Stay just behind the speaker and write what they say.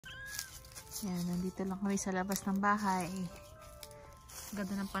Yan, nandito lang kami sa labas ng bahay.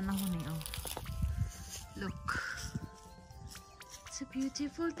 Ganda ng panahon eh, oh. Look. It's a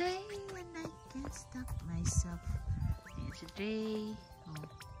beautiful day when I can't stop myself. Ayan si Dre. Oh.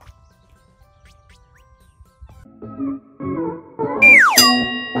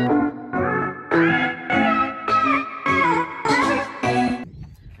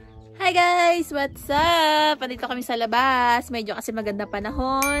 Hi guys! What's up? Andito kami sa labas. Medyo kasi maganda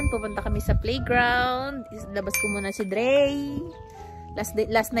panahon. Pupunta kami sa playground. Labas ko muna si Dre.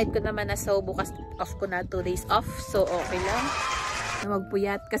 Last night ko naman na, so bukas off ko na, 2 days off. So okay lang na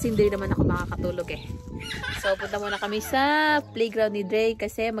magpuyat kasi hindi naman ako makakatulog eh. So punta muna kami sa playground ni Dre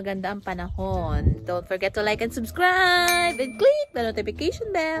kasi maganda ang panahon. Don't forget to like and subscribe and click the notification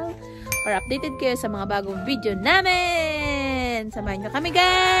bell para updated kayo sa mga bagong video namin. Samahan nyo kami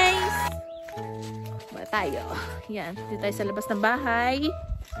guys! Ba tayo? Yan, dito tayo sa labas ng bahay.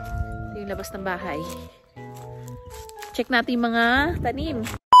 Ito yung labas ng bahay. Check natin yung mga tanim.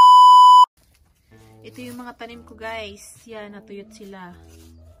 Ito yung mga tanim ko guys. Yan, natuyot sila.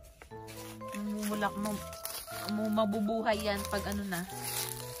 Mabubuhay yan pag ano na.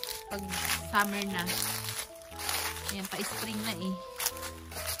 Pag summer na. Yan, pa-spring na eh.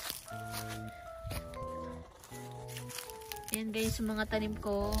 Ayan guys, yung mga tanim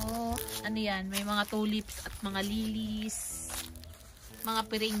ko. Ano yan? May mga tulips at mga lilies. Mga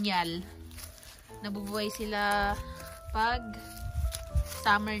perennial. Nabubuhay sila pag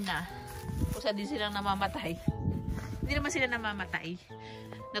summer na. Kusa din silang namamatay. Hindi naman sila namamatay.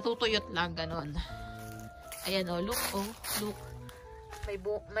 Natutuyot lang, ganon. Ayan o, look, oh, look.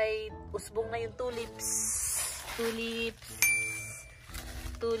 May usbong na yung tulips. Tulips.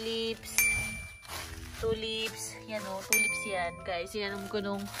 Yan o, tulips yan, guys. Yan ko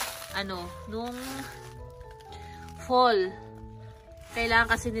nung, nung fall.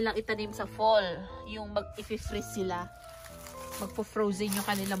 Kailangan kasi nilang itanim sa fall. Yung mag-i-freeze sila. Magpo-frozen yung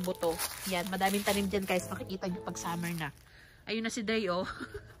kanilang buto. Yan, madaming tanim dyan guys. Makikita nyo pag summer na. Ayun na si Dre, oh.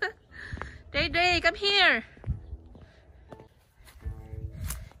 Dre, come here!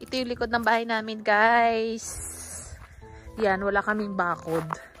 Ito yung likod ng bahay namin guys. Yan, wala kaming bakod.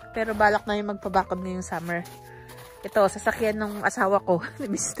 Pero balak na yung magpabakod ngayong summer. Ito, sasakyan ng asawa ko, ni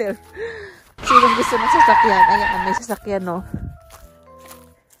Mr. Sinong gusto ng sasakyan? Ayan, may sasakyan, no.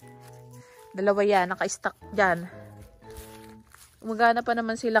 Dalawa yan, naka-stack dyan. Umagana pa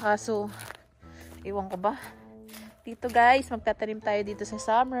naman sila kaso iwan ko ba. Dito guys, magtatanim tayo dito sa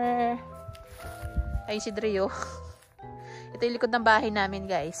summer. Ayun si Dre, oh. Ito yung likod ng bahay namin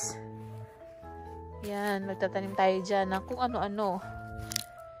guys. Yan, magtatanim tayo dyan ng kung ano-ano.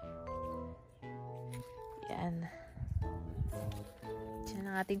 Yan. Diyan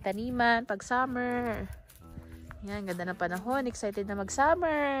ang ating taniman pag summer. Yan, ganda ng panahon. Excited na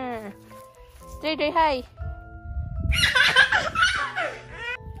mag-summer. Dre, hi!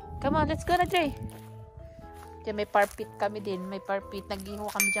 Come on, let's go na, Dre. Diyan may parpit kami din. May parpit. Nag-iho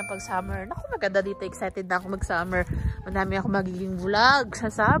kami dyan pag summer. Naku, maganda dito. Excited na ako mag-summer. Madami ako magiging vlog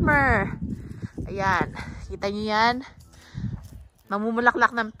sa summer. Ayan. Kita nyo yan?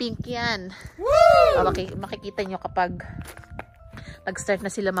 Mamumulaklak ng pink yan. O, makikita nyo kapag nag-start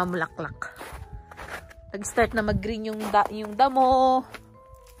na sila mamulaklak. Nag-start na mag-green yung damo.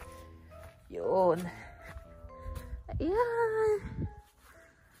 Yun. Ayan.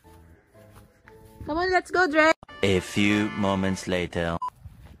 Come on, let's go, Dre! A few moments later.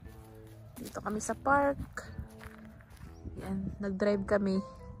 Dito kami sa park. Yan, nag-drive kami.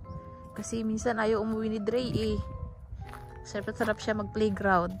 Kasi minsan ayaw umuwi ni Dre eh. Sarap siya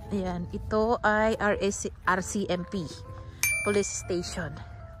mag-playground. Ayan, ito ay RCMP. Police Station.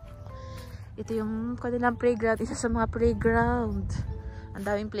 Ito yung kanilang playground. Isa sa mga playground. Ang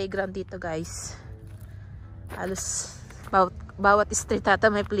daming playground dito, guys. Halos bawat street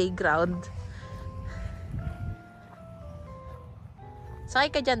ata may playground. Sakay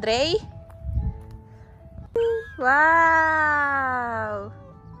ka dyan, Dre? Wow!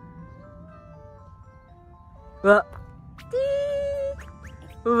 Wa!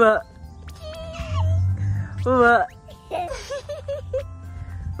 Wa! Wa!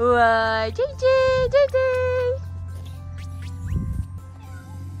 Wa! JJ!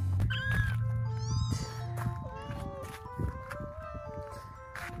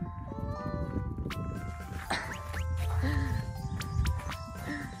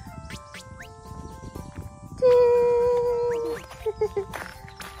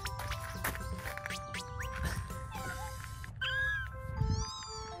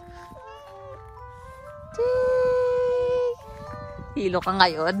 Hilo ka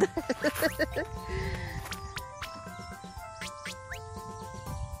ngayon.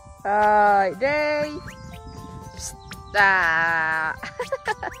 Ay, Dray! Psst! Ah!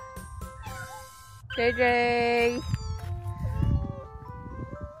 Dray!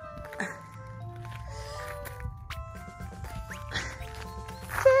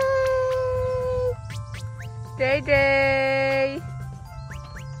 Dray!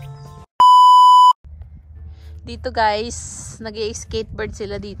 Dito guys, nag-skateboard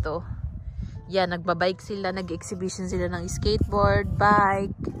sila dito. Yan, nagbabike sila, nag-exhibition sila ng skateboard,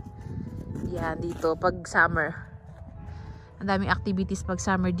 bike. Yan, dito pag summer. Ang daming activities pag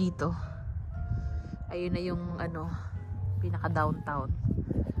summer dito. Ayun na yung ano, pinaka downtown.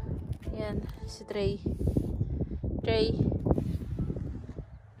 Yan, si Trey. Trey.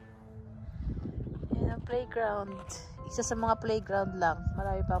 Yan ang playground. Isa sa mga playground lang.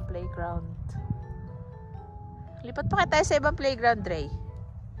 Marami pang playground. Lipat pa tayo sa ibang playground, Trey.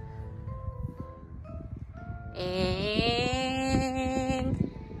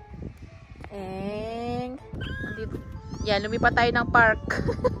 Andito. Yan, lumipat tayo ng park.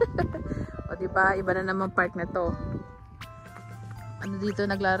 O diba, iba na naman park na to. Ano dito,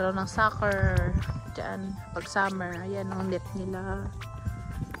 naglaro ng soccer. Diyan, pag summer. Ayan, ang net nila.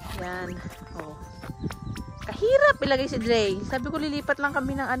 Yan. Oh. Kahirap ilagay si Dre. Sabi ko lilipat lang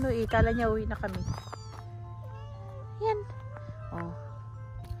kami ng ano eh. Kala niya uwi na kami. Yan. Oh.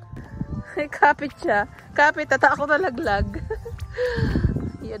 Kapit siya. Kapit. Tata ako nalaglag.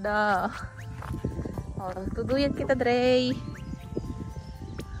 Yan na. Oh, tuduyan kita, Dre.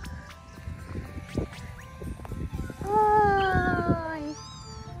 Hi.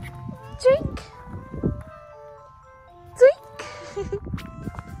 Drink. Drink.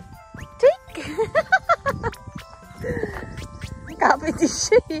 Drink. Kapit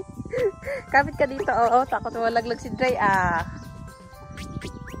siya. Kapit ka dito. Oo, takot malaglag si Dre. Ah.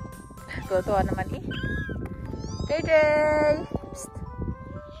 Tuwa naman eh. Dre. Psst.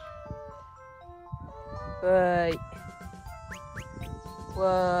 Why?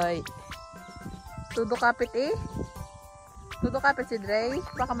 Why? Tudo kapit eh. Tudo kapit si Dre.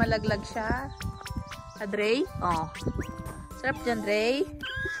 Baka malaglag siya. Ha, Dre? Oh. Sarap dyan, Dre.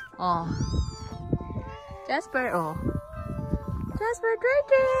 Oh. Jasper, oh. Jasper, Dre.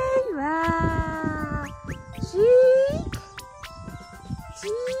 Wow. Cheek.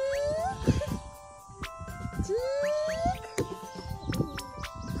 Cheek. Cheek.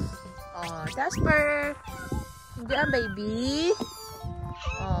 Oh, Jasper. Diyan, baby.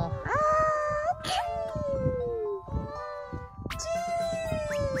 Oh. Ah.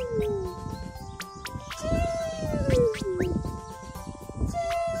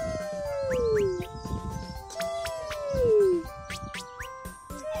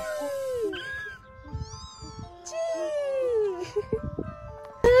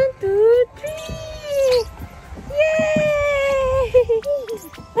 One, two, three. Yay!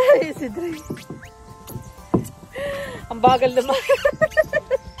 Ay, si Dre. Ang bagal naman.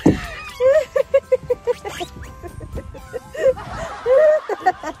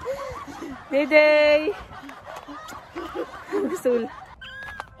 Day-day! Gusul.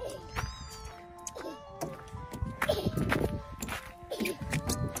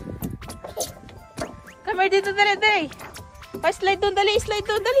 Come here, dito, dali, day. Slide doon, dali, slide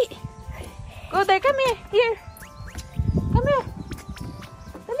doon, dali. Go there, come here, here. Come here.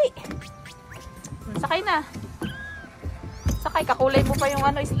 Dali. Sakay na. Sakay, kakulay mo pa yung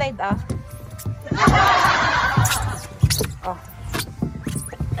ano, slide, ah. Oh.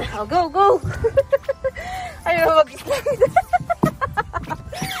 Oh, go, go. Ayaw mag-slide.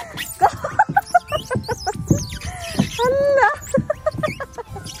 Go. Hala.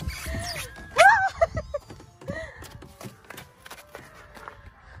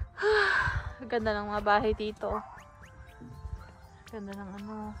 Ganda ng mga bahay dito. Ganda ng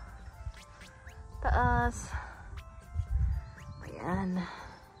ano. Taas. Ayan.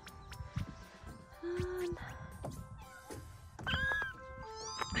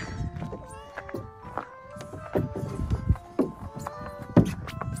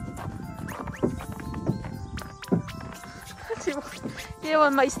 Hindi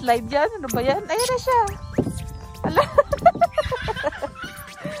naman ma-slide yan. Ano ba yan? Ayan na siya. Ala.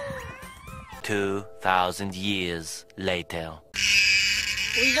 2,000 years later.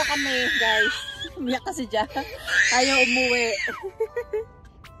 Uwi na kami, guys. Umiyak kasi dyan. Ayaw umuwi.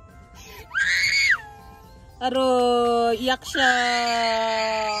 Aro, iyak siya.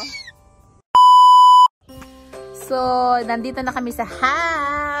 So, nandito na kami sa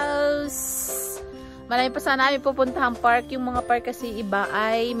house. Marami pa sana namin pupuntahang park. Yung mga park kasi iba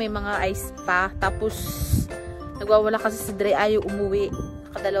ay may mga ice pa. Tapos, nagwawala kasi si Dre ayaw umuwi.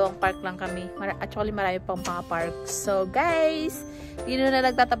 Nakadalawang park lang kami. Actually, marami pang mga parks. So, guys, yun na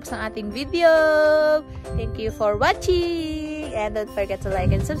nagtatapos ng ating video. Thank you for watching. And don't forget to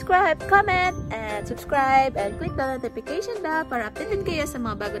like and subscribe, comment, and subscribe, and click the notification bell para updated kayo sa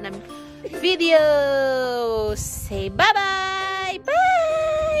mga bago namin videos. Say bye-bye!